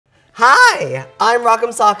Hi, I'm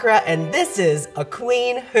M Sakura, and this is A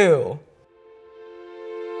Queen Who.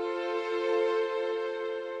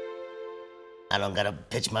 I don't gotta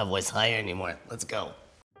pitch my voice higher anymore. Let's go.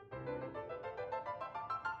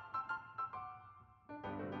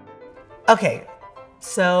 Okay,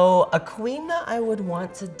 so a queen that I would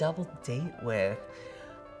want to double date with,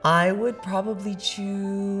 I would probably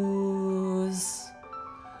choose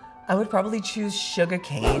Sugar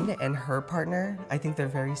Cane and her partner. I think they're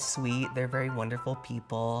very sweet. They're very wonderful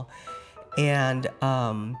people. And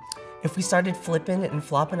if we started flipping and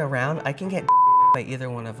flopping around, I can get by either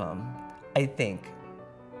one of them, I think.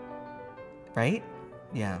 Right?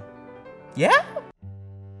 Yeah. Yeah?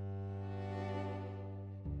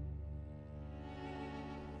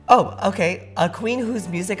 Oh, okay. A queen whose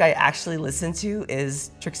music I actually listen to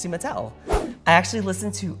is Trixie Mattel. I actually listen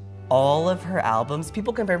to all of her albums.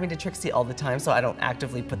 People compare me to Trixie all the time, so I don't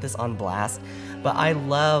actively put this on blast, but I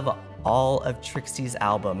love all of Trixie's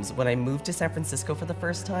albums. When I moved to San Francisco for the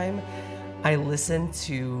first time, I listened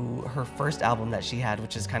to her first album that she had,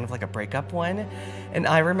 which is kind of like a breakup one, and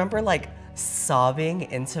I remember like sobbing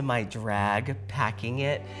into my drag, packing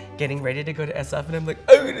it, getting ready to go to SF, and I'm like,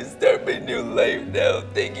 I'm gonna start my new life now.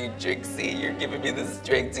 Thank you, Trixie. You're giving me the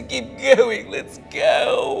strength to keep going. Let's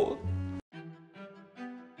go.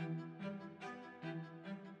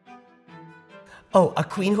 Oh, a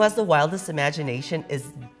queen who has the wildest imagination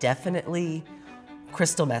is definitely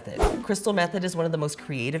Crystal Methyd. Crystal Methyd is one of the most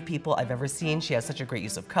creative people I've ever seen. She has such a great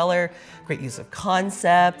use of color, great use of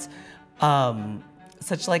concept,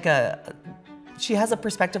 she has a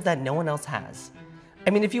perspective that no one else has. I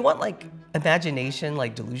mean, if you want like imagination,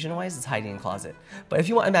 like delusion-wise, it's Heidi N Closet. But if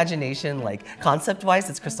you want imagination, like concept-wise,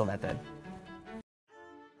 it's Crystal Methyd.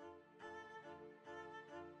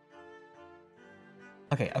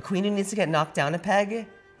 Okay, a queen who needs to get knocked down a peg,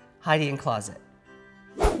 Heidi N Closet.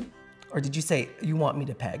 Or did you say you want me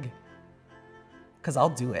to peg? Because I'll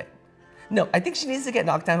do it. No, I think she needs to get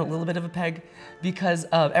knocked down a little bit of a peg because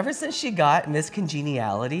ever since she got Miss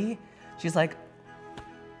Congeniality, she's like,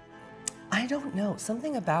 I don't know,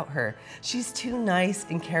 something about her. She's too nice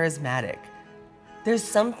and charismatic. There's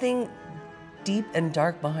something deep and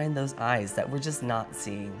dark behind those eyes that we're just not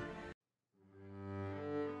seeing.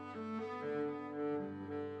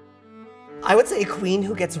 I would say a queen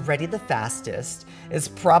who gets ready the fastest is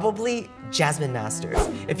probably Jasmine Masters.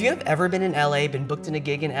 If you have ever been in LA, been booked in a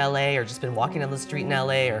gig in LA, or just been walking down the street in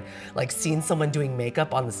LA, or like seen someone doing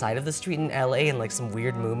makeup on the side of the street in LA in like some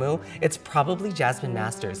weird moo-moo, it's probably Jasmine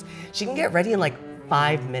Masters. She can get ready in like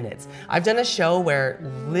 5 minutes. I've done a show where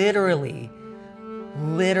literally,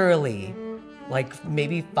 like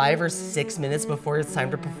maybe 5 or 6 minutes before it's time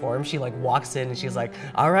to perform, she like walks in and she's like,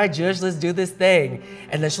 all right, Jush, let's do this thing.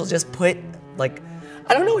 And then she'll just put like,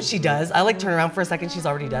 I don't know what she does. I like turn around for a second, she's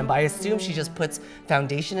already done, but I assume she just puts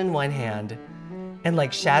foundation in one hand and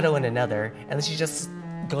like shadow in another. And then she just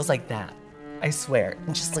goes like that. I swear,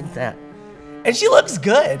 and just like that. And she looks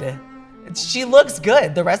good. She looks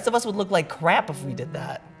good. The rest of us would look like crap if we did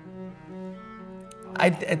that.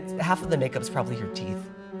 Half of the makeup's probably her teeth.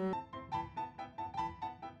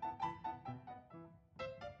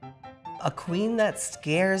 A queen that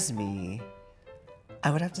scares me,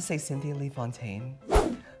 I would have to say Cynthia Lee Fontaine,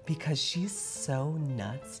 because she's so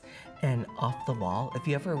nuts and off the wall. If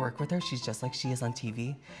you ever work with her, she's just like she is on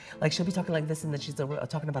TV. Like she'll be talking like this and then she's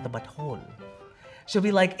talking about the butthole. She'll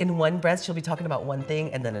be like, in one breath, she'll be talking about one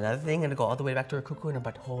thing and then another thing and it'll go all the way back to her cuckoo and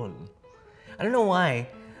her butthole. I don't know why.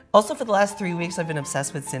 Also, for the last 3 weeks, I've been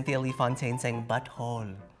obsessed with Cynthia Lee Fontaine saying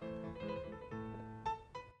butthole.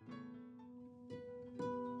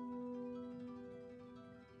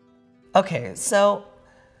 Okay, so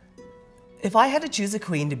if I had to choose a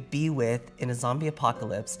queen to be with in a zombie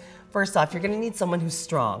apocalypse, first off, you're gonna need someone who's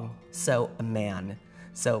strong, so a man.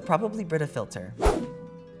 So probably Brita Filter,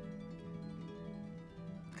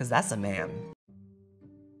 because that's a man.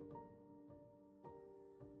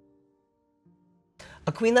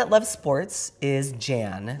 A queen that loves sports is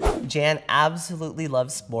Jan. Jan absolutely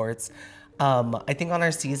loves sports. I think on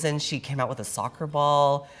our season, she came out with a soccer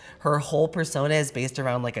ball. Her whole persona is based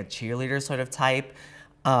around like a cheerleader sort of type.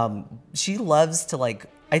 She loves to like,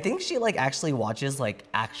 I think she like actually watches like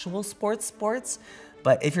actual sports,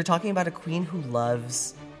 but if you're talking about a queen who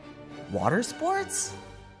loves water sports,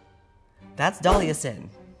 that's Dahlia Sin.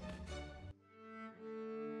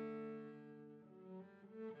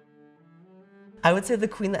 I would say the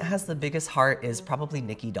queen that has the biggest heart is probably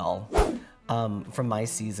Nicky Doll from my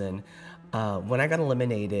season. When I got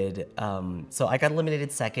eliminated, so I got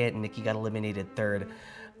eliminated second and Nicky got eliminated third.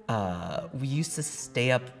 We used to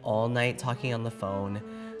stay up all night talking on the phone.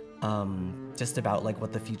 just about like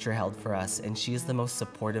what the future held for us. And she is the most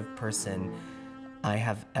supportive person I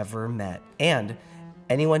have ever met. And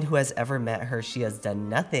anyone who has ever met her, she has done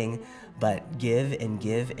nothing but give and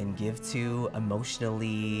give and give to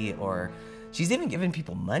emotionally, or she's even given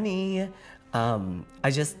people money.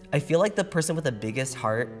 I feel like the person with the biggest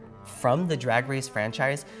heart from the Drag Race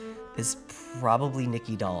franchise is probably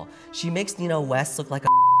Nicky Doll. She makes Nina West look like a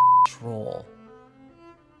troll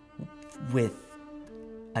with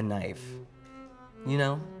a knife, you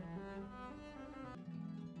know?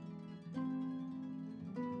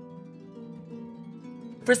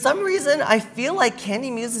 For some reason, I feel like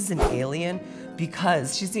Candy Muse is an alien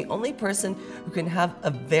because she's the only person who can have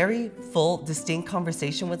a very full, distinct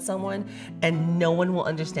conversation with someone and no one will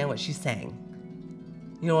understand what she's saying.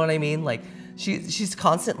 You know what I mean? Like, she's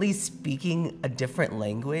constantly speaking a different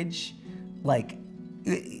language. Like,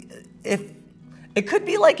 if it could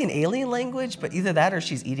be like an alien language, but either that or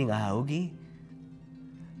she's eating a hoagie.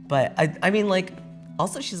 But I mean, like,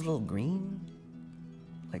 also she's a little green,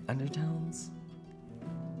 like undertones.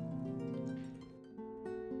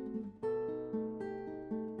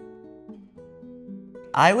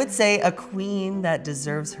 I would say a queen that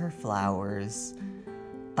deserves her flowers.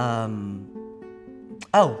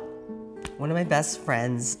 Oh, one of my best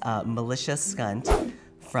friends, Militia Skunt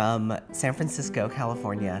from San Francisco,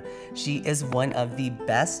 California. She is one of the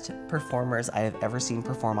best performers I have ever seen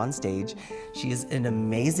perform on stage. She is an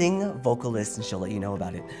amazing vocalist, and she'll let you know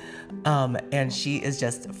about it. And she is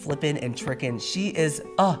just flipping and tricking. She is,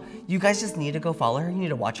 you guys just need to go follow her. You need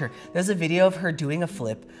to watch her. There's a video of her doing a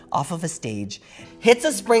flip off of a stage, hits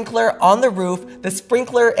a sprinkler on the roof, the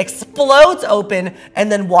sprinkler explodes open, and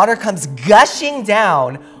then water comes gushing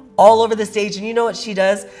down all over the stage. And you know what she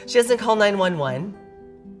does? She doesn't call 911.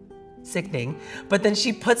 Sickening. But then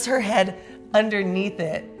she puts her head underneath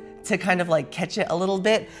it to kind of like catch it a little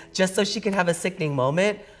bit, just so she can have a sickening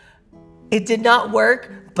moment. It did not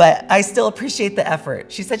work, but I still appreciate the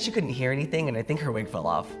effort. She said she couldn't hear anything, and I think her wig fell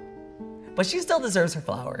off. But she still deserves her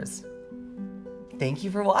flowers. Thank you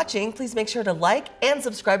for watching. Please make sure to like and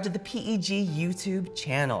subscribe to the p.e.g. YouTube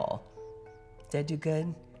channel. Did I do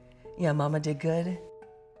good? Yeah, Mama did good.